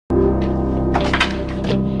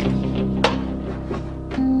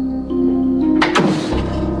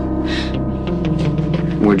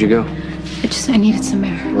Where'd you go? I needed some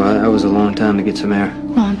air. Well, that was a long time to get some air.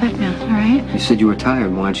 Well, I'm back now, all right? You said you were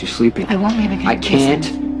tired. Why aren't you sleeping? I won't leave again. I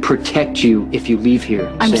can't protect you if you leave here,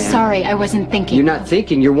 I'm Sam. sorry, I wasn't thinking. You're not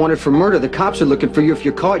thinking. You're wanted for murder. The cops are looking for you. If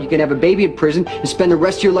you're caught, you can have a baby in prison and spend the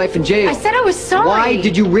rest of your life in jail. I said I was sorry. Why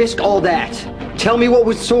did you risk all that? Tell me what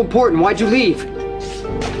was so important. Why'd you leave?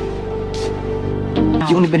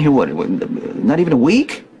 You've only been here, what, not even a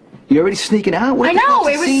week? You're already sneaking out? I know,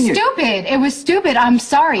 it was stupid. It was stupid. I'm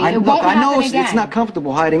sorry. It won't happen again. It's not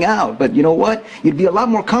comfortable hiding out, but you know what? You'd be a lot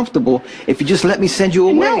more comfortable if you just let me send you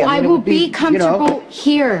away. No, I will be comfortable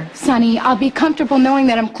here, Sonny. I'll be comfortable knowing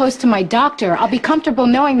that I'm close to my doctor. I'll be comfortable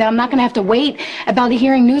knowing that I'm not going to have to wait about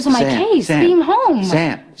hearing news of my case, being home.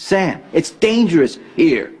 Sam, it's dangerous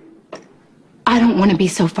here. I don't want to be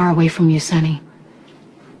so far away from you, Sonny.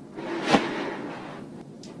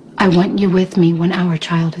 I want you with me when our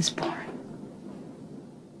child is born.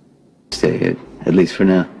 Stay here, at least for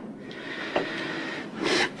now.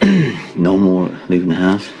 No more leaving the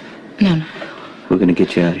house? No. We're gonna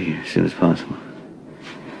get you out of here as soon as possible.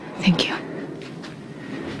 Thank you.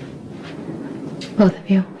 Both of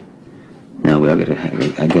you. No,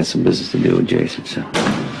 I got some business to do with Jason, so.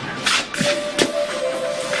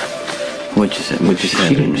 What you said?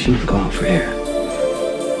 She didn't go out for air.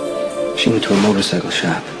 She went to a motorcycle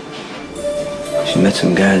shop. She met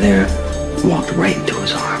some guy there, walked right into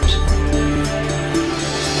his arms.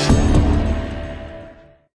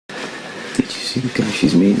 Did you see the guy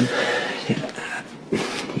she's meeting? Yeah,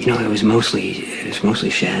 you know, it was mostly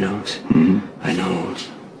shadows. Mm-hmm. I know.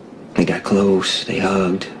 They got close, they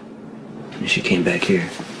hugged, and she came back here.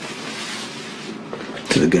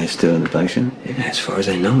 So the guy's still in the bike shop? Yeah, as far as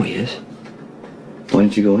I know, he is. Why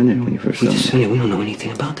didn't you go in there when you first saw him? Sonny, we don't know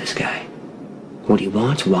anything about this guy. What he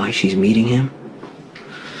wants, why she's meeting him.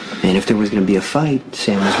 And if there was going to be a fight,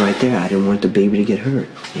 Sam was right there. I didn't want the baby to get hurt,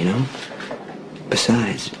 you know?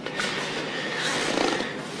 Besides...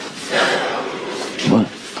 What?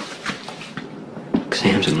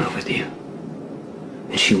 Sam's in love with you.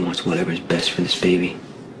 And she wants whatever's best for this baby.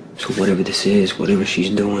 So whatever this is, whatever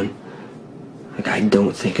she's doing, like, I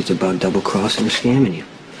don't think it's about double-crossing or scamming you.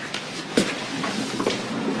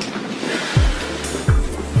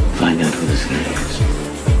 Find out who this guy is.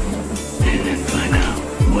 And then find out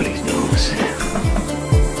what he's doing with Sam.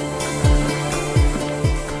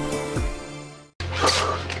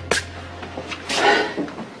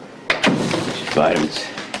 Vitamins.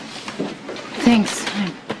 Thanks. I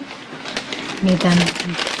need them.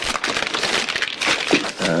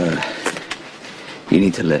 You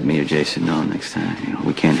need to let me or Jason know next time. You know,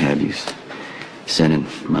 we can't have you sending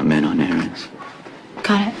my men on errands.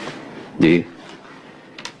 Got it. Do you?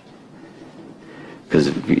 Because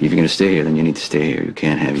if you're going to stay here, then you need to stay here. You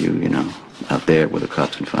can't have you, you know, out there where the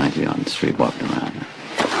cops can find you on the street walking around.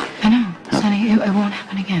 I know, Sonny. It won't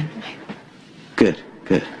happen again. Good.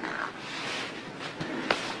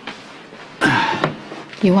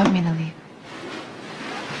 You want me to leave?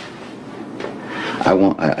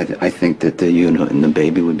 I think that you and the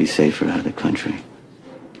baby would be safer out of the country.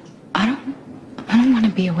 I don't want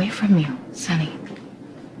to be away from you, Sonny.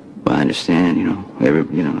 Well, I understand, you know,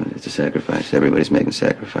 it's a sacrifice. Everybody's making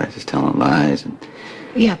sacrifices, telling lies, and...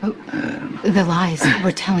 Yeah, but the lies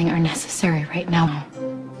we're telling are necessary right now.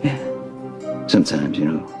 Yeah. Sometimes, you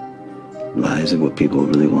know, lies are what people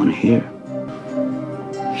really want to hear.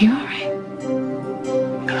 You all right?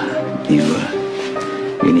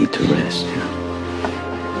 You need to rest, you know.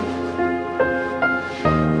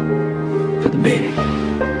 For the baby.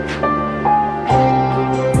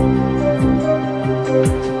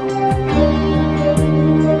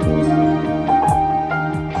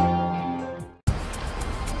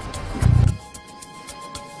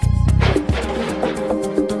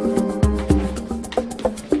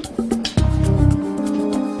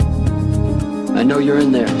 I know you're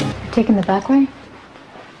in there. Taking the back way?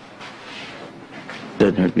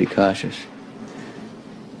 Doesn't hurt to be cautious.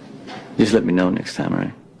 Just let me know next time, all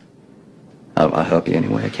right? I'll help you any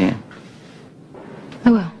way I can. I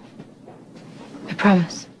will. I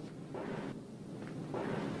promise.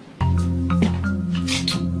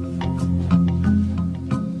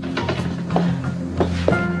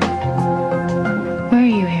 Why are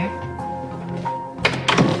you here?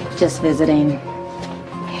 Just visiting.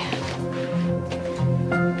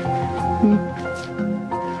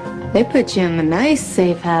 They put you in a nice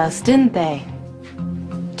safe house, didn't they?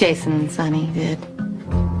 Jason and Sonny did.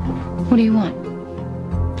 What do you want?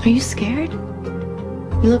 Are you scared?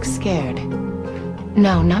 You look scared.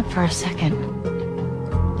 No, not for a second.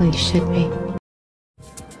 Well, you should be.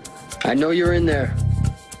 I know you're in there.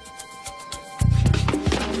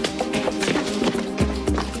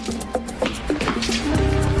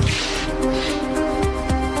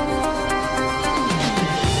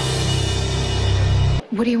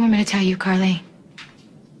 What do you want me to tell you, Carly?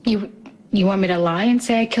 You want me to lie and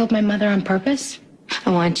say I killed my mother on purpose? I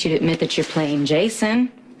want you to admit that you're playing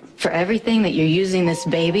Jason for everything, that you're using this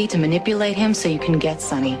baby to manipulate him so you can get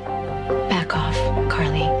Sonny. Back off,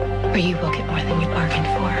 Carly, or you will get more than you bargained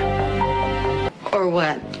for. Or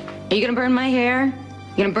what? Are you gonna burn my hair?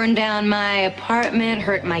 You gonna burn down my apartment,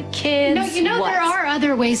 hurt my kids? No, you know what? there are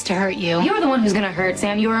other ways to hurt you. You're the one who's gonna hurt,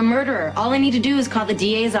 Sam. You're a murderer. All I need to do is call the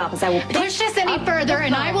DA's office. I will push this any further,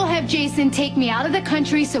 and I will have Jason take me out of the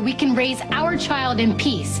country so we can raise our child in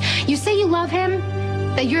peace. You say you love him,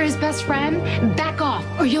 that you're his best friend? Back off,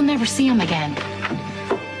 or you'll never see him again.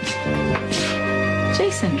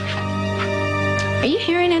 Jason, are you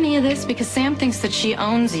hearing any of this? Because Sam thinks that she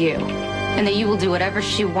owns you and that you will do whatever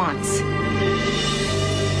she wants.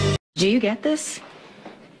 Do you get this?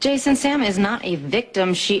 Jason, Sam is not a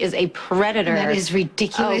victim. She is a predator. That is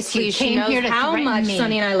ridiculous. Oh, please, you came she knows here to how threaten much me.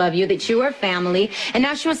 Sonny and I love you, that you are family, and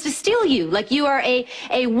now she wants to steal you, like you are a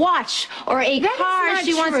watch or a That car. is not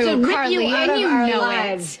She wants true, to rip Carly, you out and of you our know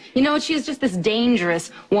lives. it. You know, she is just this dangerous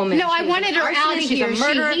woman. No, I She is wanted an her out of arsonist, here. She's She a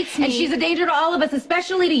murderer, hates me. and she's a danger to all of us,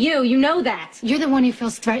 especially to you. You know that. You're the one who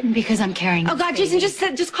feels threatened because I'm carrying Oh, this God, baby.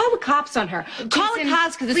 Jason, just call the cops on her. Call the Jason,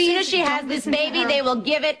 cops, because as soon as please she has don't this listen to baby, her. they will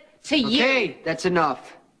give it to you. Okay, that's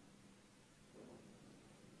enough.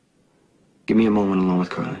 Give me a moment alone with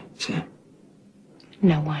Carly, Sam.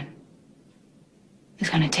 No one is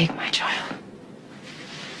going to take my child.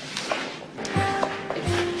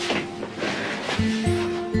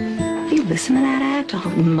 You listen to that act? All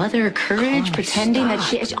mother courage, Carly, pretending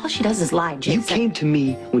stop. that all she does is lie, Jason. You came to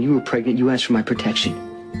me when you were pregnant. You asked for my protection,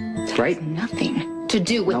 right? Nothing to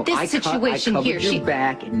do with No, this I situation covered here. your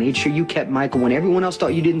back and made sure you kept Michael when everyone else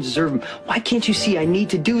thought you didn't deserve him. Why can't you see I need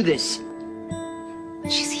to do this?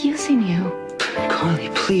 She's using you. Carly,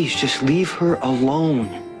 please just leave her alone.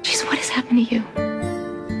 Jason, what has happened to you?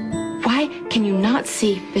 Why can you not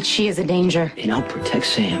see that she is a danger? And I'll protect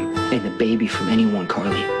Sam and the baby from anyone,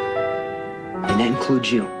 Carly. And that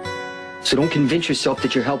includes you. So don't convince yourself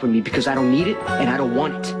that you're helping me, because I don't need it and I don't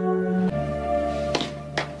want it.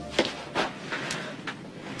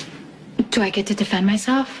 Do I get to defend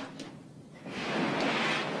myself?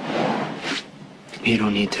 You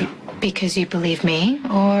don't need to. Because you believe me,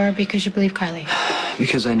 or because you believe Carly?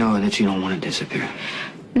 Because I know that you don't want to disappear.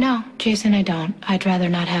 No, Jason, I don't. I'd rather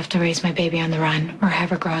not have to raise my baby on the run, or have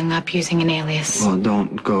her growing up using an alias. Well,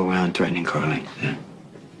 don't go around threatening Carly. Yeah.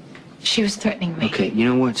 She was threatening me. Okay, you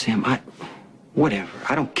know what, Sam? Whatever.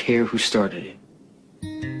 I don't care who started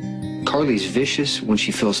it. Carly's vicious when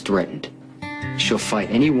she feels threatened. She'll fight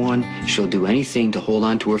anyone, she'll do anything to hold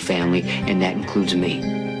on to her family, and that includes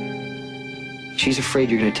me. She's afraid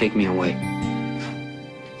you're going to take me away.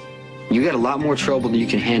 You got a lot more trouble than you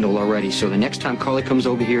can handle already, so the next time Carly comes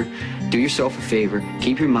over here, do yourself a favor,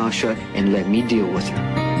 keep your mouth shut, and let me deal with her.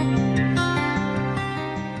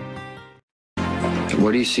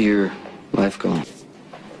 Where do you see your life going?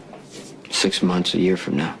 6 months, a year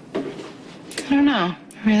from now? I don't know.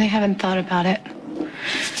 I really haven't thought about it.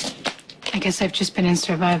 I guess I've just been in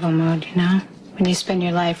survival mode, you know? When you spend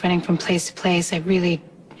your life running from place to place, I really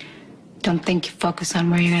don't think you focus on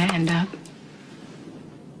where you're going to end up.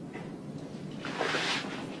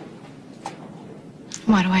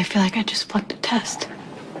 Why do I feel like I just flunked a test?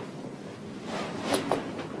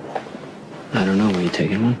 I don't know. Were you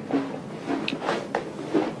taking one?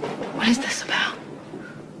 What is this about?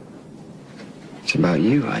 It's about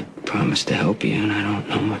you. I promised to help you, and I don't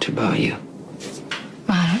know much about you.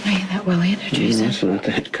 Well, I don't know you that well either, Jason. It's not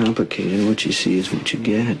that complicated. What you see is what you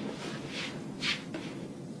get.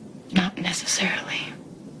 Not necessarily.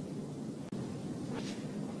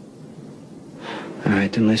 All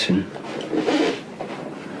right, then listen.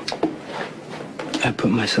 I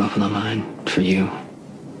put myself on the line for you.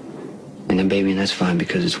 And the baby, and that's fine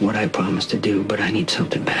because it's what I promised to do, but I need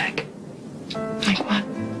something back. Like what?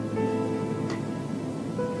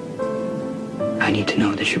 I need to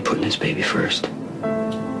know that you're putting this baby first.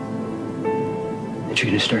 That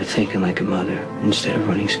you're gonna start thinking like a mother instead of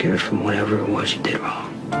running scared from whatever it was you did wrong.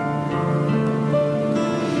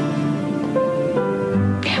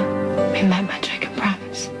 Yeah, in that much I can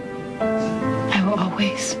promise. I will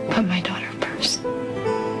always put my daughter first.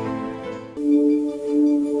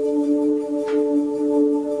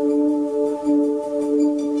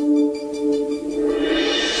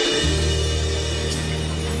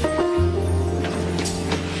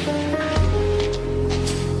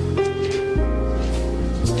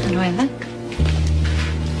 How do I look?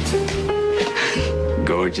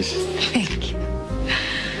 Gorgeous. Thank you.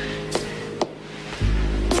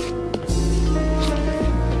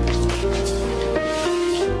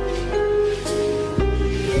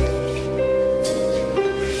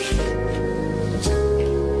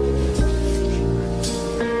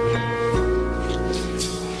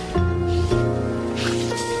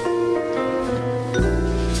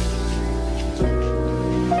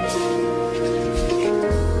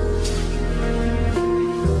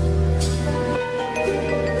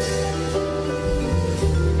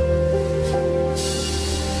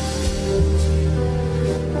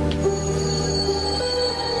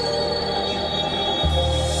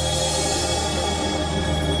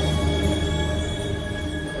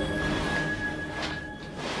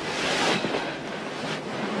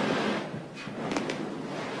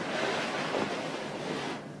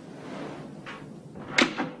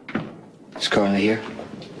 Is Carly here?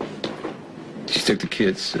 She took the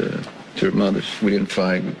kids to her mother's. We didn't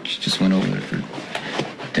fight. She just went over there for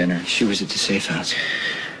dinner. She was at the Safehouse.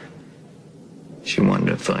 She wanted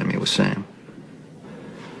to find me with Sam.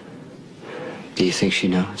 Do you think she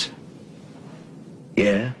knows?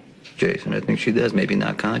 Yeah, Jason, I think she does. Maybe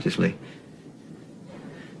not consciously.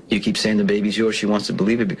 You keep saying the baby's yours. She wants to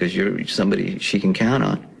believe it because you're somebody she can count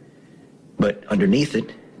on. But underneath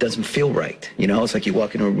it, doesn't feel right. You know, it's like you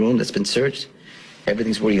walk into a room that's been searched.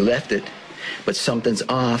 Everything's where you left it. But something's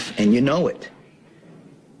off, and you know it.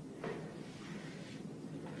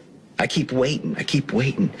 I keep waiting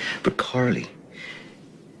for Carly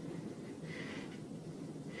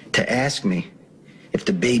to ask me if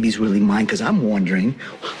the baby's really mine, because I'm wondering,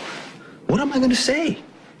 what am I going to say?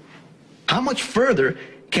 How much further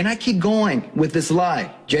can I keep going with this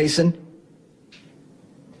lie, Jason?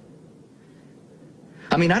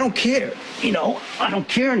 I mean, I don't care. You know, I don't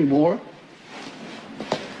care anymore.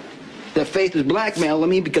 That Faith is blackmailing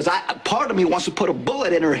me because part of me wants to put a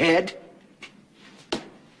bullet in her head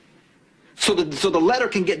so the letter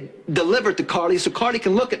can get delivered to Carly, so Carly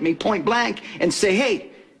can look at me point blank and say,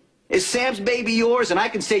 hey, is Sam's baby yours? And I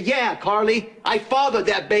can say, yeah, Carly, I fathered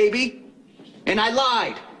that baby, and I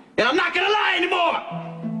lied. And I'm not gonna lie anymore!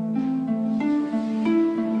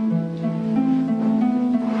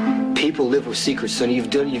 People live with secrets, Sonny. You've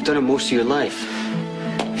done it most of your life.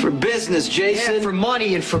 For business, Jason. Yeah, for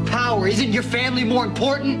money and for power. Isn't your family more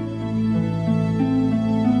important?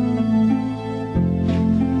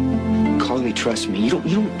 Carly, trust me. You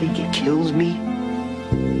don't think it kills me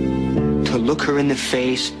to look her in the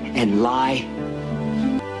face and lie?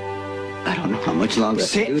 I don't know how much longer I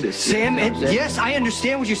can do this. Sam, yes, I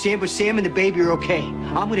understand what you're saying, but Sam and the baby are okay.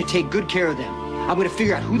 I'm gonna take good care of them. I'm gonna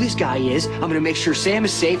figure out who this guy is. I'm gonna make sure Sam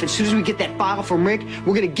is safe. As soon as we get that file from Rick,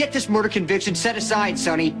 we're gonna get this murder conviction set aside,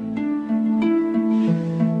 Sonny.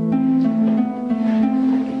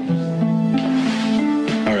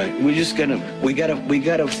 All right, we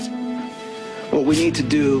gotta, what we need to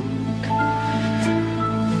do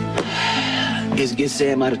is get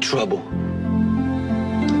Sam out of trouble.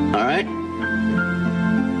 All right?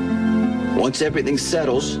 Once everything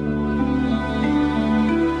settles,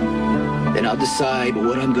 then I'll decide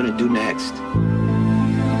what I'm gonna do next.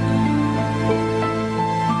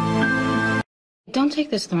 Don't take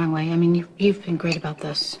this the wrong way. I mean, you've been great about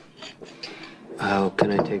this. How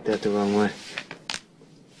can I take that the wrong way?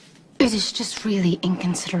 It is just really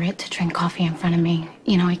inconsiderate to drink coffee in front of me.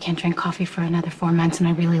 You know, I can't drink coffee for another 4 months, and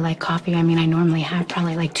I really like coffee. I mean, I normally have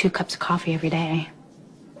probably like 2 cups of coffee every day.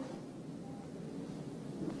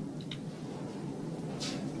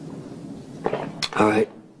 All right.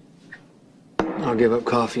 I'll give up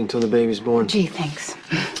coffee until the baby's born. Gee, thanks.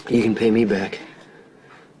 You can pay me back.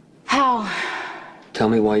 How? Tell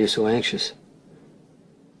me why you're so anxious.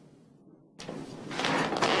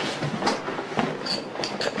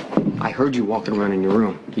 I heard you walking around in your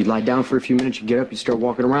room. You'd lie down for a few minutes, you'd get up, you'd start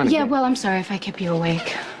walking around again. Yeah, well, I'm sorry if I kept you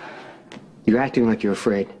awake. You're acting like you're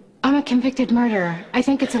afraid. I'm a convicted murderer. I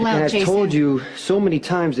think it's allowed, And I've Jason. told you so many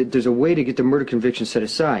times that there's a way to get the murder conviction set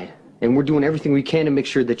aside. And we're doing everything we can to make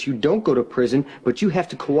sure that you don't go to prison, but you have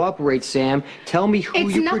to cooperate, Sam. Tell me who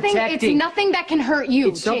you're protecting. It's nothing that can hurt you,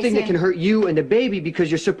 It's something that can hurt you and the baby because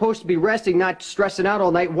you're supposed to be resting, not stressing out all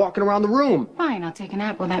night walking around the room. Fine, I'll take a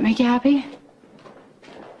nap. Will that make you happy?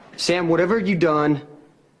 Sam, whatever you've done,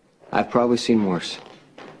 I've probably seen worse.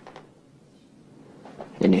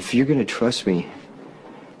 And if you're gonna trust me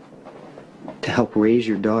to help raise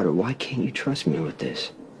your daughter, why can't you trust me with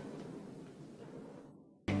this?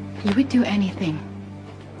 You would do anything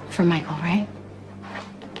for Michael, right?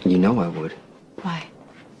 You know I would. Why?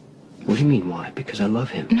 What do you mean, why? Because I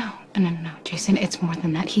love him. No, Jason, it's more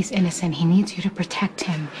than that. He's innocent. He needs you to protect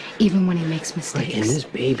him, even when he makes mistakes. Right, and this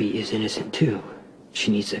baby is innocent, too.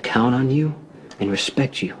 She needs to count on you and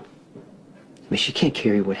respect you. I mean, she can't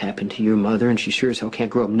carry what happened to your mother, and she sure as hell can't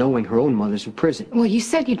grow up knowing her own mother's in prison. Well, you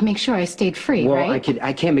said you'd make sure I stayed free, well, right?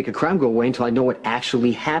 I can't make a crime go away until I know what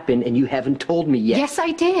actually happened, and you haven't told me yet. Yes,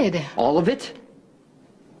 I did. All of it?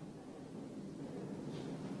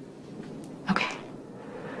 Okay.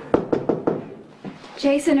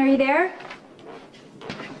 Jason, are you there?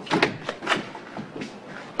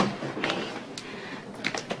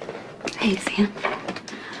 Hey, Sam.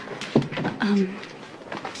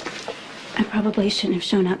 I probably shouldn't have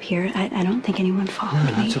shown up here. I don't think anyone followed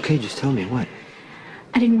me. No, it's okay. Just tell me what.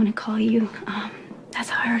 I didn't want to call you. That's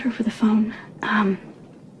how I heard over the phone.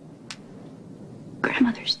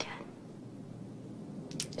 Grandmother's dead.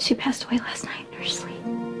 She passed away last night in her sleep.